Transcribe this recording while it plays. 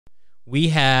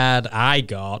I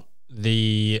got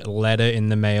the letter in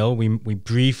the mail. We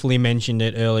briefly mentioned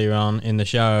it earlier on in the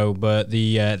show, but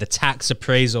the tax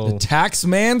appraisal, the tax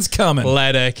man's coming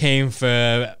letter came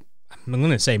for, I'm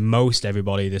going to say most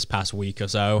everybody this past week or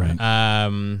so. Right.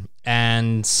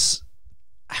 And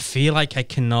I feel like I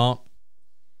cannot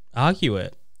argue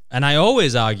it. And I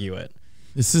always argue it.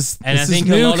 I think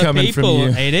a lot of people,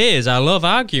 it is. I love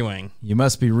arguing. You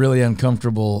must be really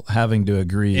uncomfortable having to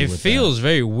agree. It feels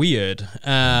very weird.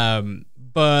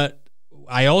 But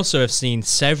I also have seen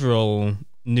several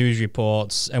news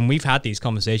reports, and we've had these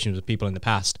conversations with people in the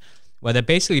past, where they're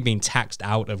basically being taxed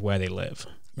out of where they live,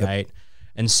 right?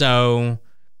 And so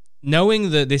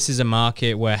knowing that this is a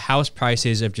market where house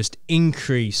prices have just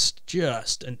increased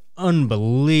just an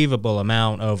unbelievable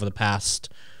amount over the past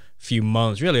few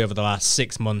months, really over the last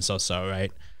 6 months or so,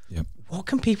 right? Yep. What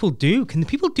can people do? Can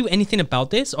people do anything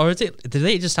about this? Or do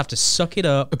they just have to suck it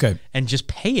up and just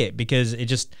pay it? Because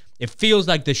it feels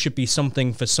like there should be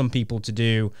something for some people to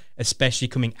do, especially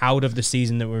coming out of the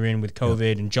season that we're in with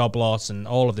COVID and job loss and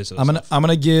all of this other stuff. I'm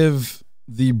gonna give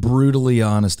the brutally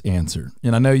honest answer.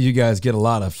 And I know you guys get a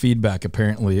lot of feedback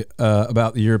apparently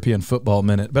about the European Football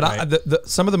Minute, but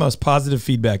some of the most positive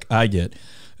feedback I get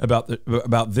about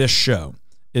this show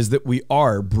is that we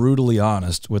are brutally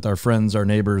honest with our friends, our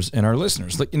neighbors, and our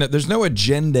listeners. Like, there's no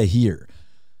agenda here.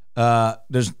 We're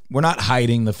not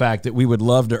hiding the fact that we would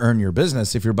love to earn your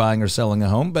business if you're buying or selling a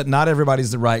home, but not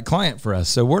everybody's the right client for us.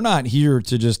 So we're not here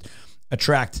to just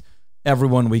attract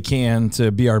everyone we can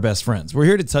to be our best friends. We're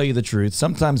here to tell you the truth,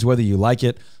 sometimes whether you like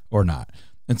it or not.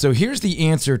 And so here's the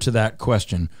answer to that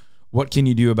question. What can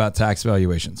you do about tax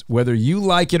valuations? Whether you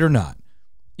like it or not,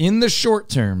 in the short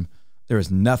term, there is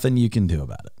nothing you can do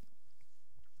about it.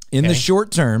 In the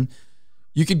short term,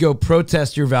 you could go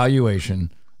protest your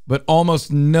valuation, but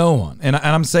almost no one, and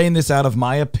I'm saying this out of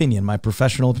my opinion, my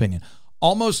professional opinion,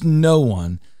 almost no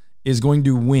one is going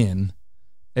to win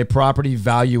a property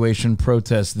valuation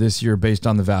protest this year based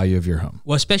on the value of your home.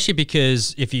 Well, especially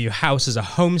because if your house is a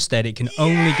homestead, it can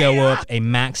only go up a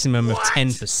maximum of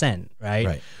 10%,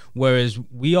 right? Whereas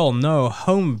we all know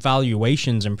home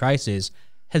valuations and prices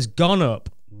has gone up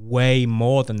way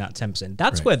more than that 10%.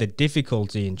 That's where the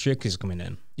difficulty and trick is coming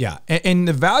in. Yeah, and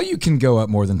the value can go up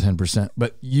more than 10%,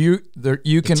 but you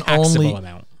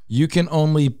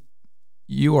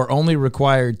are only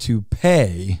required to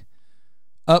pay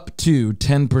up to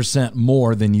 10%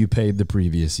 more than you paid the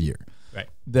previous year. Right.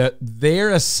 That their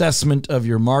assessment of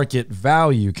your market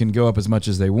value can go up as much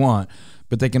as they want,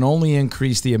 but they can only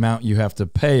increase the amount you have to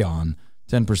pay on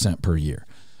 10% per year.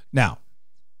 Now,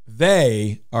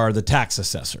 they are the tax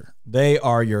assessor. They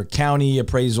are your county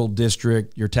appraisal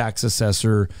district, your tax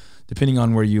assessor. Depending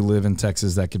on where you live in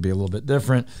Texas, that could be a little bit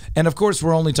different. And of course,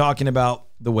 we're only talking about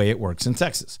the way it works in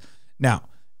Texas. Now,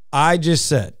 I just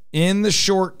said, in the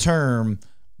short term,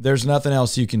 there's nothing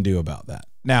else you can do about that.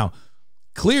 Now,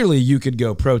 clearly you could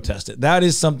go protest it. That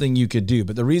is something you could do.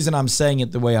 But the reason I'm saying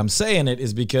it the way I'm saying it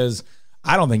is because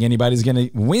I don't think anybody's going to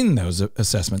win those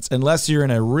assessments unless you're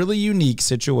in a really unique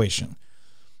situation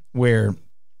where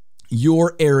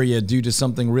your area, due to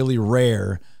something really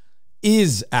rare,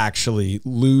 is actually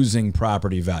losing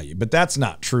property value. But that's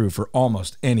not true for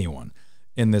almost anyone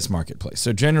in this marketplace.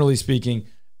 So generally speaking,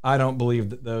 I don't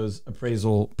believe that those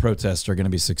appraisal protests are going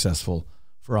to be successful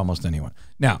for almost anyone.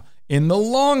 Now, in the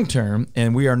long term,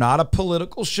 and we are not a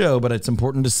political show, but it's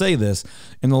important to say this,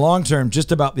 in the long term,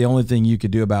 just about the only thing you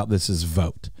could do about this is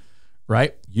vote,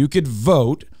 right? You could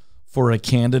vote for a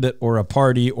candidate or a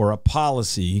party or a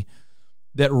policy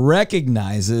that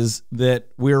recognizes that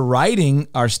we're writing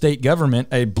our state government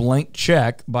a blank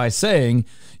check by saying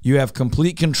you have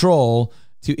complete control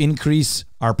to increase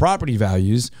our property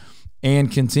values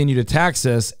and continue to tax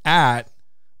us at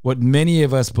what many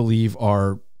of us believe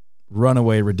are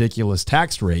runaway, ridiculous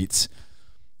tax rates.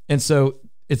 And so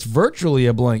it's virtually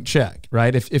a blank check,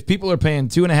 right? If people are paying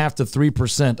 2.5% to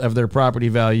 3% of their property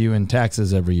value in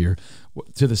taxes every year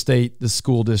to the state, the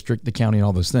school district, the county, and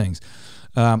all those things.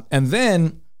 And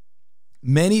then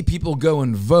many people go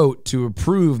and vote to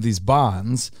approve these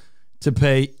bonds to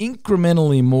pay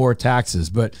incrementally more taxes,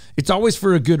 but it's always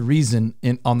for a good reason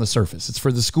on the surface. It's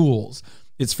for the schools.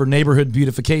 It's for neighborhood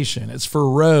beautification. It's for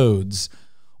roads.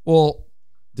 Well,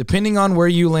 depending on where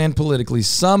you land politically,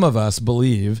 some of us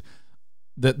believe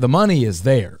that the money is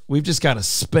there. We've just got to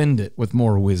spend it with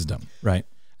more wisdom, right?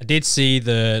 I did see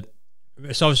that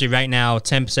it's obviously right now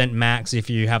 10% max if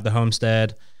you have the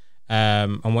homestead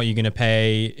on what you're going to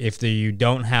pay. If you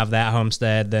don't have that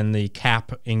homestead, then the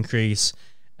cap increase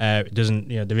doesn't,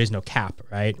 there is no cap,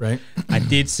 right? Right. I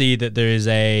did see that there is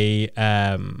a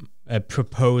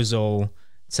proposal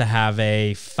to have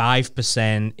a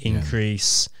 5%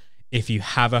 increase if you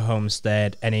have a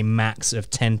homestead and a max of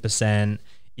 10%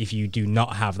 if you do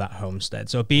not have that homestead.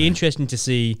 So it'd be interesting to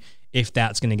see if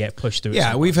that's going to get pushed through.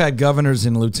 Yeah, we've had governors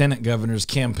and lieutenant governors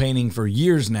campaigning for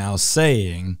years now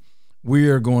saying we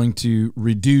are going to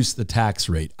reduce the tax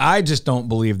rate. I just don't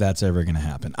believe that's ever going to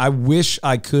happen. I wish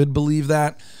I could believe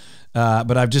that,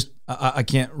 but I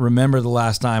can't remember the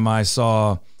last time I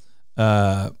saw,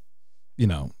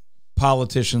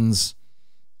 politicians,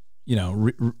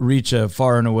 reach a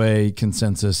far and away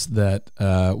consensus that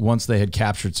once they had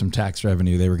captured some tax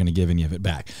revenue, they were going to give any of it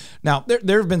back. Now,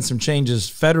 there have been some changes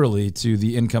federally to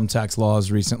the income tax laws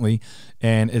recently,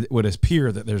 and it would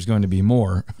appear that there's going to be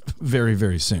more very,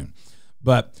 very soon.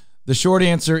 But the short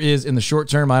answer is, in the short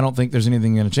term, I don't think there's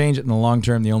anything going to change it. In the long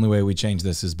term, the only way we change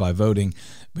this is by voting,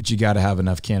 but you got to have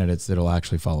enough candidates that'll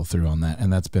actually follow through on that,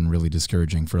 and that's been really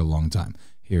discouraging for a long time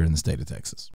here in the state of Texas.